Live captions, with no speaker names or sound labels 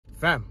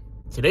Fam,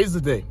 today's the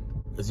day.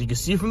 As you can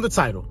see from the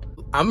title,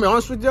 I'm gonna be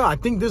honest with you, I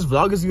think this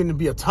vlog is gonna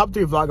be a top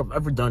 3 vlog I've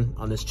ever done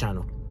on this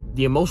channel.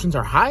 The emotions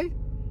are high,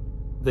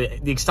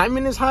 the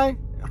excitement is high,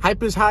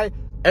 hype is high,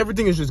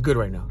 everything is just good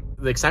right now.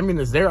 The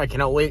excitement is there. I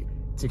cannot wait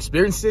to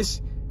experience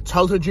this.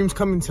 Childhood dreams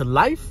coming to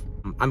life.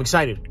 I'm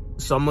excited.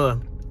 So I'm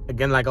gonna,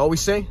 again, like I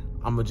always say,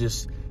 I'm gonna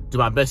just do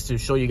my best to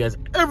show you guys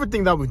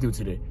everything that we do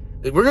today.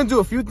 We're gonna do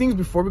a few things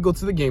before we go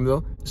to the game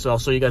though. So I'll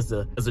show you guys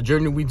the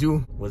journey we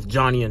do with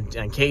Johnny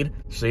and Cade.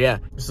 So yeah,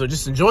 so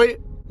just enjoy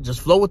it.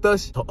 Just flow with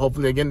us.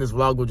 Hopefully, again, this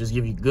vlog will just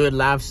give you good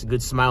laughs,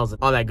 good smiles,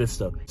 and all that good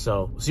stuff.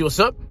 So, see what's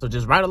up. So,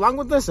 just ride along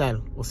with us,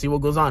 and we'll see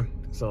what goes on.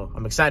 So,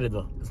 I'm excited,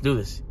 though. Let's do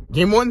this.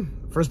 Game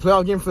 1. First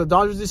playoff game for the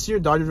Dodgers this year.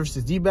 Dodgers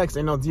versus D-backs.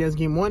 NLDS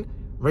game 1.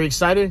 Very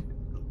excited.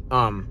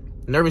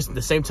 Nervous at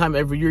the same time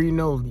every year, you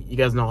know. You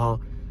guys know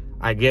how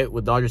I get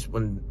with Dodgers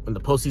when the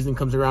postseason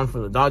comes around for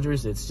the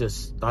Dodgers. It's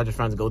just Dodgers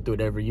fans go through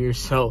it every year.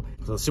 So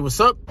let's see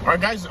what's up. All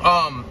right, guys.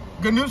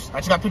 Good news. I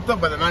just got picked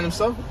up by the man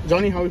himself.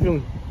 Johnny, how are we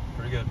feeling?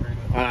 Pretty good, pretty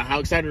good. How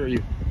excited are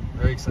you?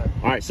 Very excited.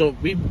 All right, so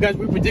we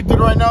predicted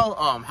right now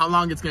how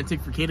long it's gonna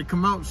take for Cade to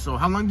come out. So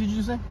how long did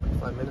you say?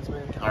 5 minutes,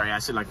 man. All right, I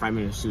said like 5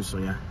 minutes too. So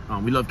yeah,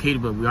 we love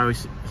Cade, but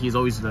he's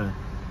always the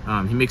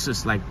he makes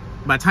us, like,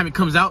 by the time it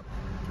comes out,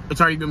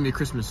 it's already gonna be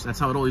Christmas. That's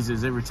how it always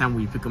is every time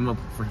we pick him up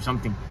for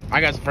something. All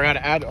right, guys, I forgot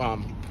to add,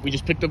 we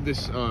just picked up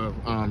this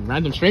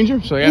random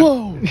stranger. So yeah.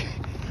 Whoa.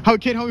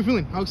 Kid, how are we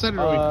feeling? How excited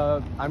are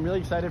we? I'm really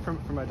excited for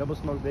my double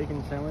smoked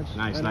bacon sandwich.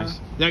 Nice,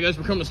 nice. Yeah, guys,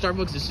 we're coming to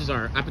Starbucks. This is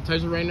our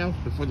appetizer right now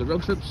before the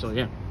road trip. So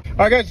yeah. All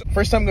right, guys.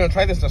 First time I'm gonna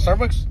try this at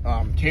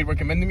Starbucks. Cade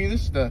recommended me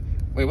this.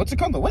 Wait, what's it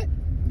called? The what?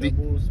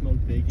 Double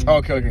smoked bacon. Oh,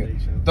 okay.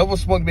 Double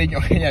smoked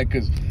bacon. Yeah,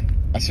 because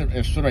I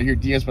should right here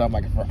DS, but I'm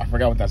like, I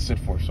forgot what that stood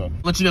for. So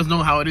let you guys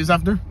know how it is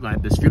after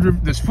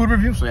this food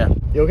review. So yeah.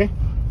 You okay?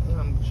 Yeah,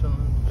 I'm chilling.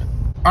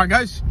 All right,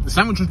 guys. The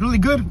sandwich was really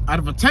good. Out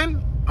of a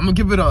 10, I'm gonna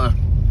give it a.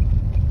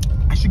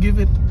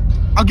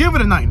 I'll give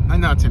it a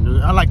 9 out of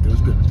 10. I liked it. It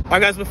was good. All right,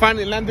 guys, we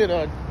finally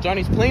landed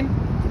Johnny's plane.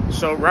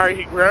 So we're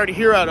already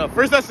here at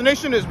first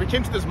destination is we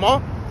came to this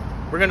mall.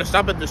 We're gonna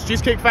stop at this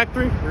Cheesecake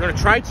Factory. We're gonna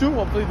try to.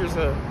 Hopefully it's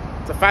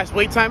a fast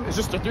wait time. It's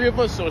just the 3 of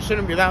us, so it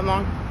shouldn't be that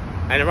long.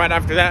 And then right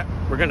after that,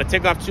 we're gonna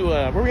take off to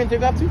where are we gonna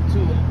take off to?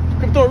 To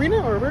Crypto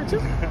Arena or where to?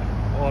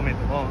 Oh, I mean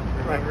the mall.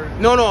 Remember?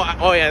 No.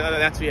 Oh yeah,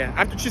 that's yeah.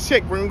 After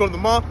Cheesecake, we're gonna go to the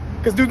mall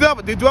because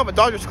they do have a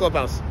Dodgers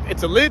clubhouse.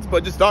 It's a lids,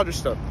 but just Dodgers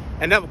stuff.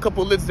 And they have a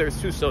couple of lids there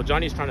too, so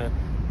Johnny's trying to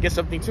get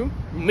something too.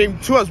 Maybe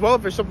 2 as well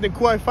if there's something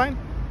cool I find.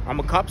 I'm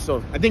a cop,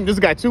 so I think this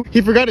guy too.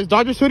 He forgot his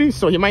Dodgers hoodie,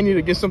 so he might need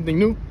to get something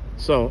new.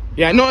 So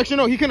yeah, no, actually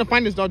no, he couldn't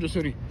find his Dodgers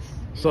hoodie,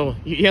 so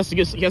he has to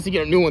get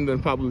a new one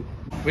then probably.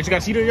 But you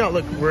guys see there, y'all.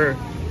 Look, we're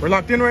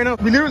locked in right now.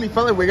 We literally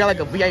felt like we got like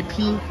a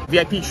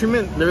VIP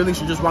treatment. Literally,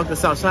 she just walked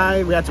us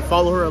outside. We had to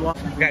follow her along.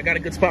 Got a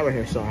good spot right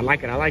here, so I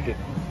like it.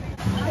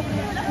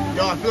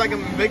 Yo, I feel like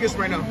I'm in Vegas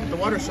right now at the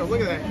water show.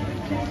 Look at that.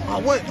 Oh,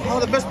 what? Oh,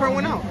 the best part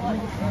went out.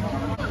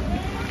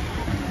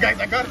 Guys,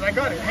 I got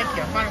it. Heck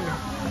yeah, finally.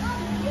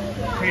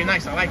 Pretty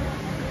nice, I like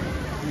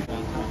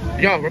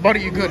it. Yo, we're about to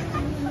eat good.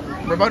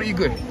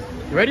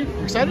 You ready?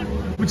 You excited?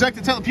 Would you like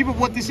to tell the people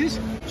what this is?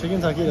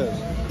 Chicken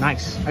taquitos.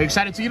 Nice. Are you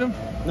excited to eat them?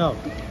 No.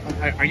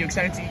 Are you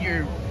excited to eat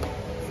your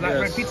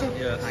flatbread pizza?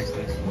 Yes. Nice.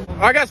 All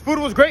right, guys, food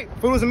was great.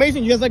 Food was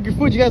amazing. You guys like your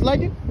food? You guys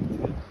like it?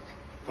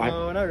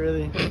 No, not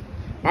really.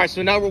 All right,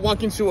 so now we're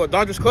walking to a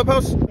Dodgers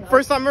clubhouse.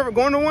 First time ever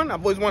going to one. I've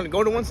always wanted to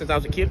go to one since I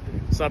was a kid.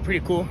 So I'm pretty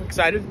cool,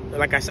 excited.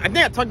 Like I said, I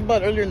think I talked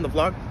about it earlier in the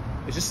vlog.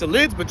 It's just the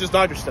lids, but just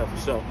Dodger stuff.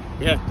 So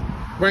yeah.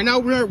 Right now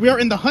we are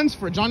in the hunts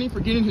for Johnny for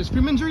getting his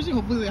Freeman jersey.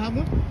 Hopefully they have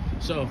one.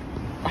 So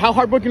how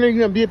heartbroken are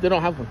you gonna be if they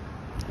don't have one?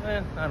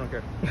 I don't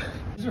care.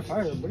 These are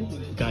fire. What do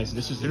you think? Guys,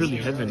 this is literally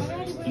heaven.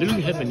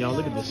 Literally heaven, y'all.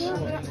 Look at this.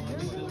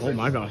 Oh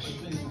my gosh.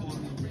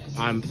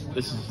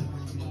 This is,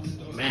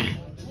 man.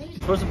 You're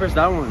supposed to press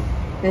that one.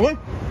 Wait, what?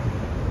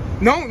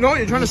 No,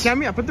 you're trying to scam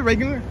me. I put the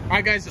regular. All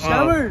right, guys.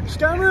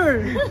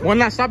 Scammer. One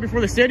last stop before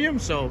the stadium.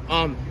 So,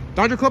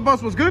 Dodger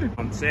clubhouse was good.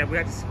 So yeah, we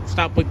had to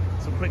stop, put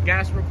some quick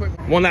gas real quick.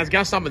 One last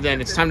gas stop, and then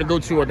it's time to go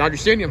to Dodger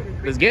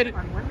Stadium. Let's get it.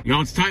 Yo,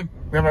 it's time.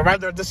 We have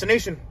arrived at our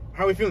destination.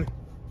 How are we feeling?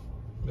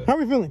 How are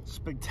we feeling?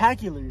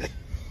 Spectacular.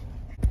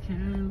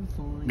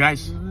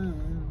 Guys,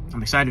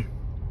 I'm excited.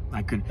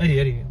 I could.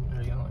 Eddie.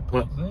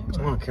 What?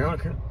 I don't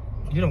care.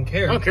 You don't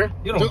care. I don't care.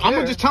 You don't care. I'm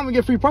gonna just tell them we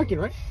get free parking,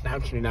 right? Nah,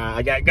 I'm kidding. Nah,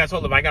 I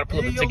told them I gotta pull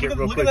up the ticket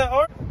real quick. Look at that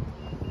art.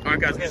 All right,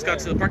 guys, we just got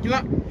to the parking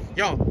lot.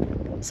 Yo,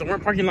 so we're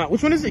in parking lot.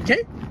 Which one is it,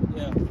 K?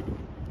 Yeah.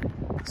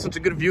 Such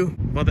a good view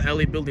of all the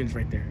LA buildings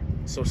right there.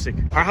 So sick.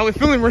 All right, how we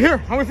feeling? We're here.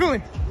 How we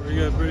feeling? Pretty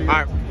good. All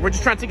right, we're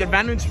just trying to take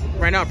advantage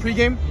right now,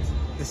 pregame.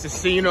 Just to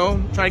see,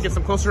 try to get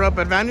some closer up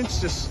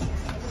advantage. Just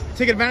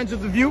take advantage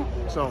of the view.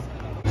 So,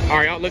 all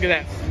right, y'all, look at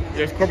that.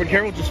 There's Corbin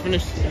Carroll just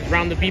finished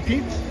around the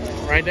BP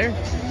right there.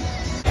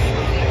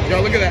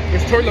 Yo, look at that.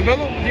 There's Tori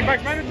Lavello,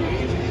 D-backs manager.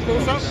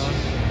 What's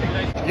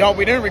up? Yo,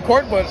 we didn't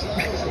record, but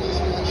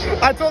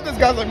I told this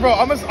guy, like, bro,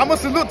 I'm gonna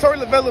salute Tori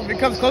Lavello if he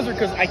comes closer,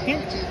 because I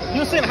think he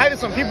was saying hi to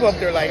some people up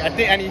there, like,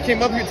 and he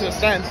came up here to the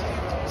stands.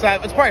 So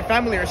it's probably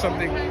family or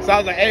something. So I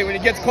was like, hey, when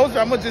it gets closer,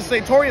 I'm gonna just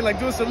say Tori, like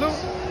do a salute.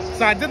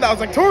 So I did that. I was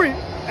like, Tori,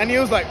 and he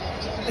was like,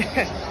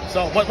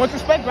 so much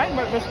respect, right?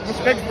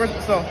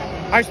 So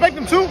I respect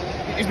him too.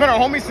 He's been our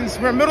homie since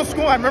we were in middle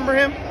school. I remember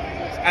him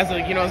as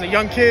a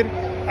young kid,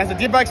 as a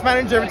D-backs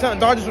manager. Every time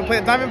the Dodgers would play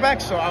the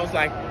Diamondbacks, so I was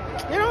like,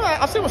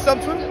 I'll say what's up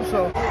to him.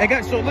 So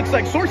again, so it looks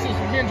like sources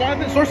from me and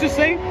Jonathan. Sources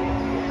say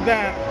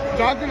that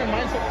Jonathan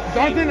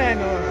and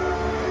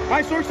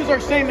my sources are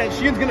saying that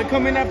Sheehan's gonna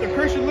come in after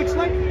Kersh, it looks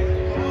like.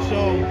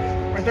 So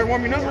right there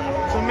warming up.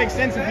 So it makes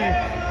sense if he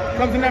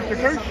comes in after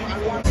Kersh.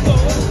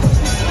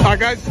 All right,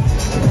 guys.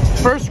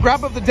 First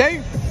grab of the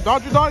day.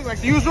 Dodger dog, like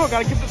the usual.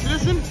 Gotta keep the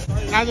tradition.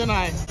 And then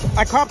I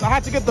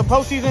had to get the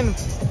postseason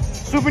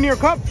souvenir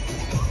cup.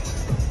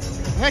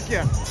 Heck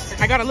yeah.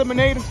 I got a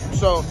lemonade.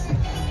 So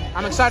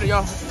I'm excited,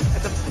 y'all.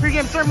 The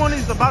pregame ceremony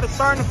is about to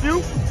start in a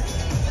few.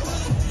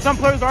 Some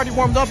players already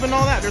warmed up and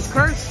all that. There's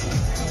Kersh.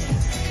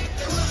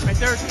 Right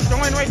there,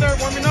 Joanne right there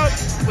warming up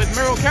with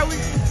Merrill Kelly.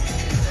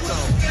 So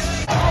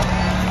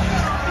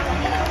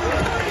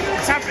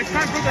it's time for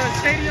the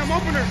stadium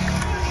opener.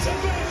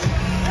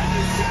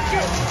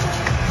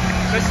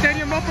 The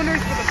stadium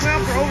openers for the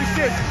playoffs are always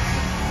good.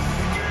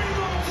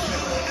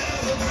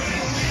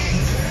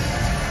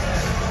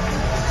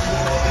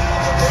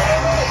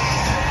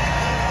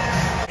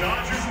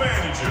 Dodgers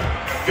manager,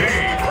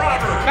 Dave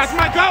Roberts. That's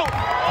my goal!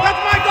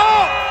 That's my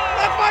goal!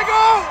 That's my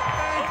goal!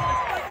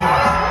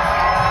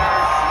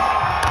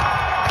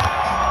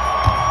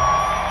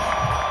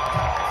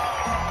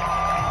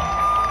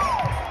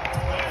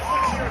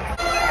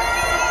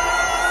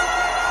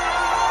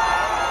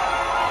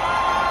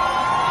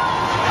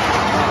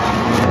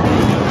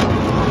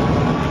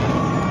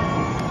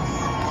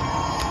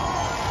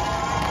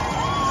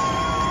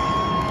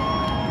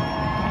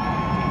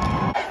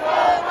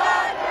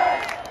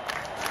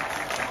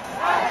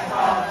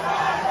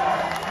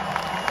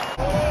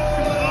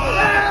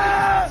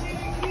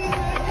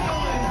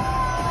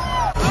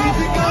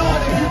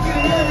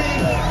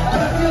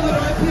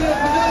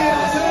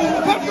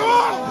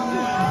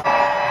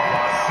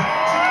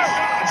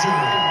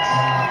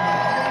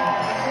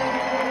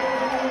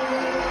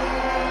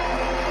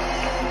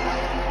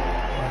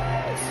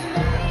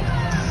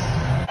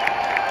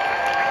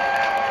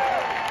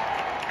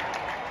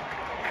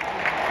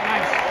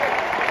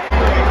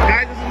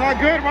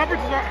 Good.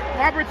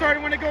 Roberts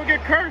already went to go get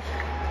Kersh,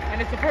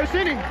 and it's the first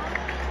inning.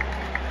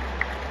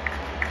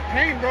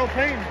 Pain, bro,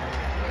 pain.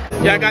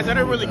 Yeah, guys, I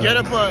didn't really get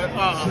it, but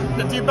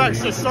the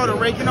D-backs just started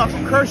raking off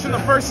from Kersh in the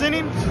first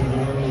inning.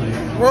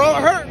 We're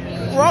all hurt.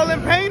 We're all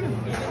in pain.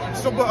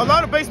 So a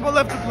lot of baseball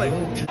left to play.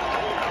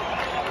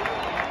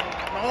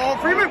 Oh,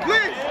 Freeman,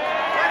 please.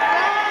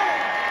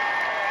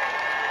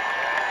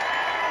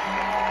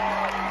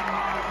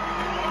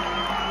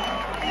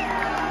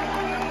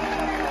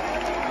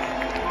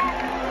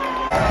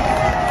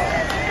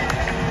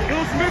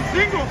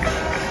 Single.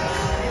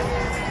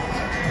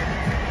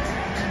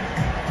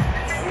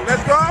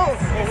 Let's go. Oh,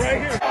 right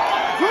here.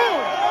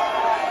 Dude.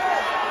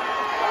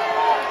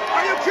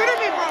 Are you kidding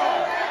me, bro?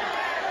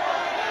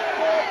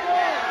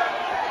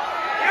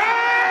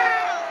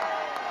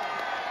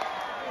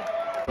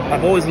 Yeah!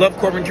 I've always loved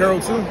Corbin Carroll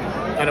too.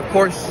 And of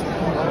course,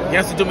 he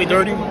has to do me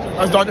dirty,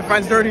 us Dodger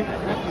fans dirty,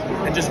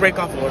 and just rake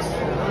off of us.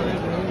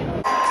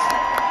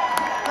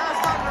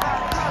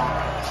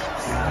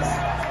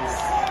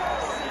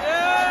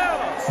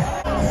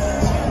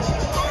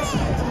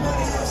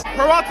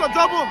 Peralta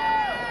double.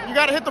 You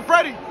gotta hit the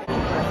Freddy.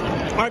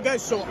 All right,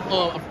 guys. So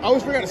I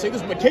always forgot to say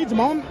this, but Cade's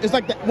mom is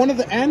like one of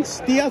the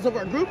aunts, Diaz of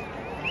our group.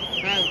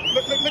 And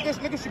look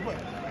what she put.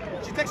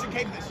 She texted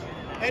Cade this.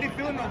 Eddie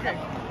feeling okay.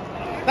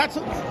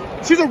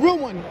 She's a real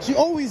one. She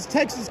always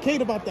texts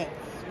Cade about that.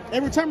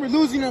 Every time we're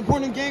losing an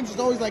important game, she's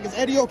always like, "Is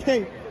Eddie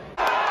okay?"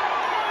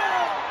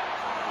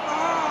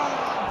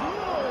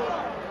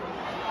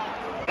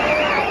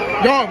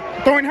 Yo,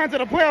 throwing hands at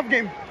a playoff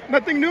game.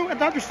 Nothing new at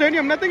Dodger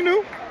Stadium. Nothing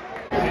new.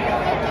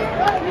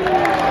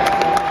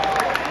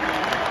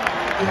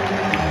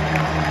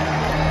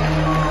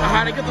 I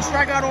had to get the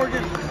strikeout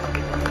organ.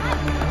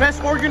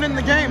 Best organ in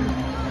the game.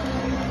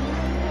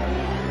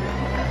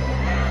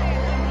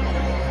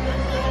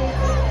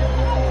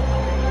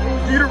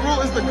 Dieter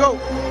Rule is the GOAT.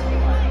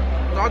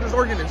 Dodgers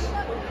organist.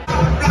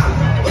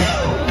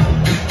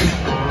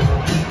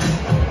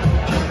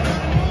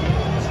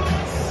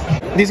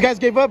 These guys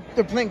gave up.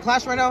 They're playing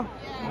Clash right now.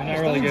 I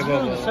never really gave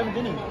up.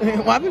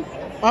 What happened?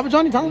 What happened,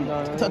 Johnny? Tell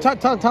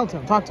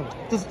him. Talk to him.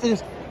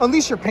 Just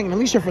unleash your pain,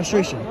 unleash your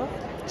frustration.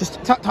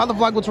 Just tell the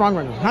vlog what's wrong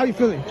right now. How are you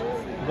feeling?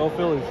 Go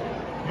Phillies.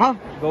 Huh?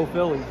 Go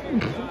Phillies.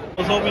 I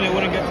was hoping it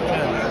wouldn't get to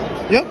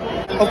 10. Yep.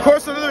 Of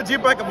course, another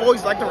D-back I've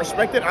always liked and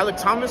respected. Alec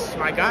Thomas,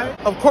 my guy.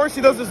 Of course,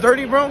 he does this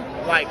dirty, bro.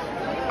 Like,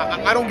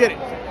 I don't get it.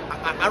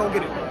 I don't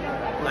get it.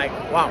 Like,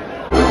 wow.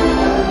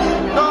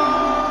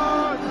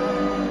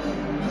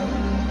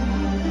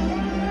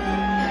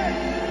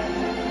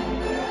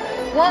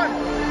 One,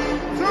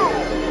 two,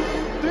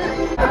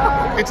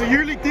 three. It's a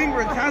yearly thing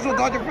where casual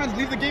Dodger fans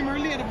leave the game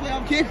early at a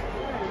playoff game.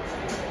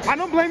 I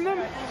don't blame them,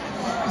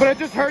 but it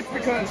just hurts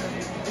because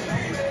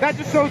That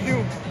just shows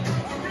you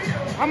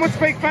how much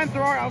fake fans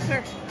there are out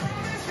there.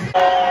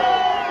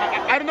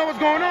 I don't know what's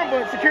going on,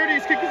 but security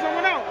is kicking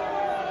someone out.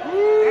 I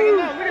don't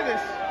know. Look at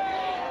this.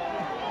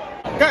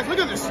 Guys, look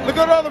at this. Look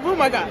at all the room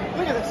I got.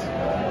 Look at this.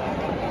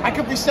 I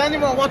could be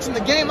standing while watching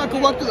the game. I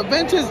could walk to the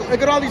benches.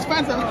 Look at all these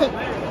fans.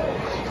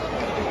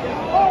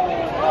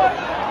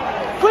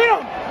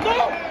 Freedom!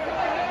 No!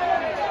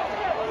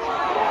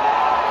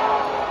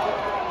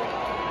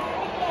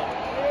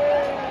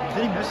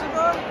 Did he miss it,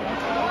 bro?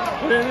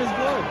 Put it in his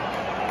glove.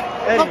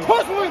 Hey. Of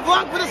course when we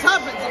vlog when this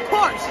happens. Of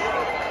course.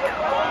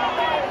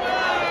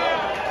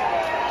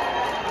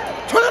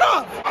 Turn it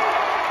off!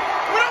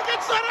 We don't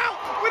get shut out!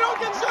 We don't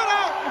get shut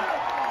out!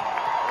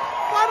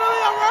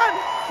 Finally a run!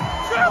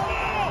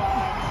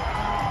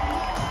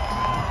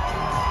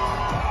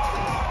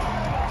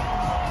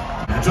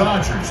 The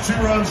Dodgers, 2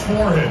 runs,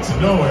 4 hits,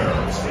 and no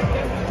errors.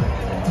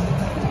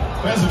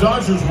 As the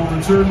Dodgers will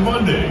return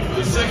Monday for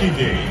the second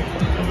game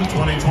of the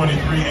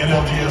 2023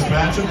 NLDS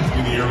matchup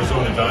between the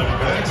Arizona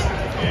Diamondbacks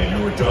and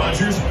your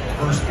Dodgers.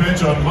 First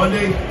pitch on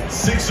Monday,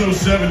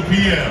 6:07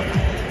 p.m.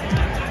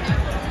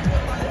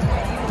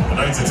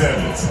 Tonight's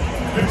attendance,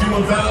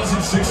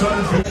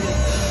 51,650.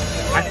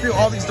 I feel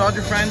all these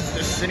Dodger fans,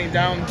 they're sitting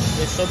down,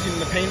 they're soaking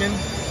the pain in.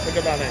 Look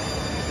about that.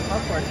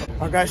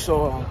 Alright guys,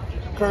 so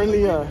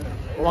currently we're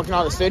walking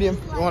out of the stadium.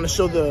 You want to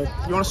show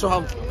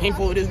how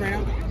painful it is right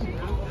now?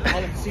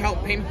 See how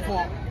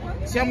painful,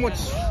 see how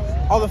much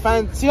all the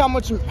fans, see how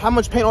much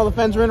pain all the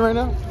fans are in right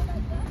now?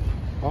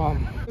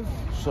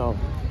 So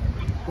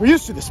we're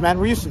used to this, man.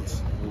 We're used to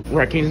this.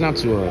 We're at Kings now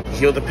to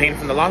heal the pain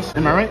from the loss.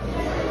 Am I right?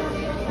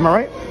 Am I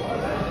right?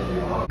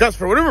 Guys,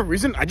 for whatever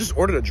reason, I just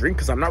ordered a drink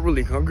because I'm not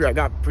really hungry. I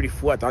got pretty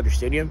full at Dodger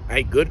Stadium. I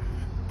ate good.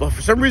 But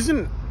for some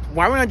reason,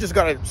 why when I just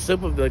got a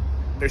sip of their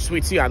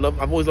sweet tea? I've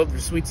always loved their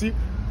sweet tea.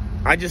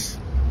 I just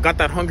got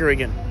that hunger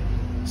again.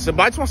 So,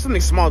 but I just want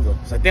something small though.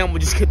 So I think I'm gonna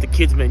just get the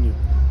kids menu.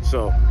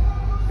 So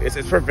it's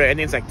perfect. I think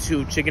it's like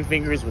 2 chicken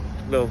fingers with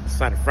a little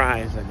side of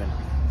fries, and then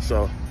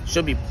so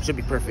should be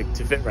perfect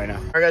to fit right now.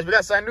 All right, guys, we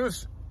got sad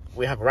news.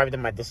 We have arrived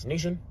at my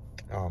destination.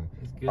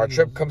 Our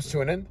trip comes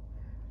to an end.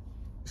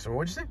 So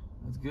what'd you say?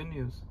 That's good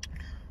news.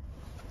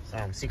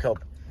 Seek help.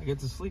 I get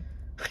to sleep.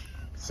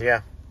 So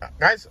yeah,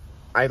 guys,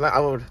 I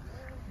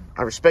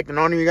respect and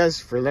honor you guys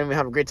for letting me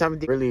have a great time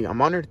with you. Really,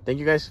 I'm honored. Thank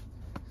you guys.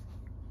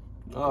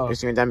 Oh, you're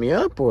gonna dab me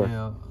up or?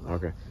 Yeah.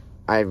 Okay.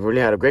 I really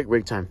had a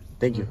great time.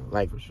 Thank you.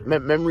 Like sure.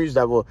 memories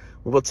that we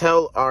will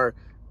tell our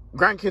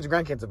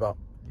grandkids about.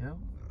 Yeah.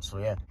 So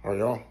yeah. All right,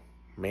 y'all.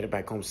 Made it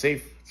back home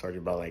safe. It's already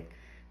about like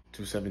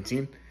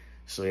 2:17.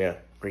 So yeah,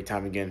 great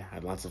time again.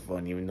 Had lots of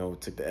fun, even though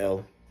it took the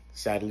L.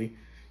 Sadly,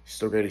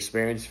 still great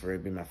experience for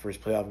it being my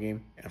first playoff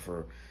game, and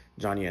for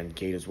Johnny and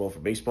Kate as well for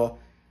baseball.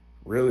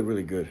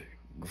 Really good.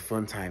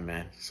 Fun time,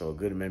 man. So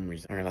good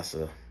memories. I mean, that's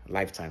a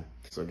lifetime.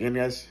 So again,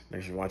 guys,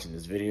 thanks for watching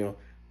this video.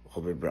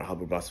 Hope it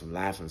brought some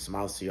laughs and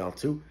smiles to y'all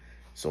too.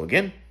 So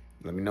again,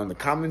 let me know in the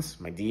comments,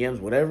 my DMs,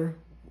 whatever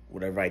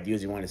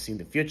ideas you want to see in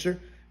the future,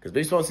 because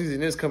baseball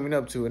season is coming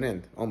up to an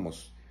end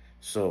almost.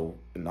 So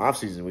in the off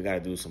season, we got to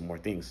do some more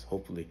things,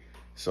 hopefully.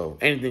 So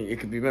anything, it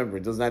could be, remember,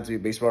 it doesn't have to be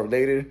baseball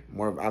related,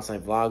 more of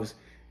outside vlogs,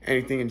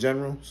 anything in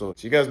general. So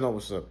you guys know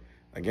what's up.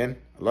 Again,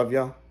 I love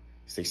y'all.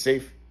 Stay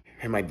safe.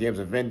 Hit my DMs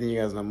and venting, you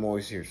guys know I'm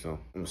always here. So I'm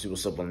gonna see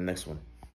what's up on the next one.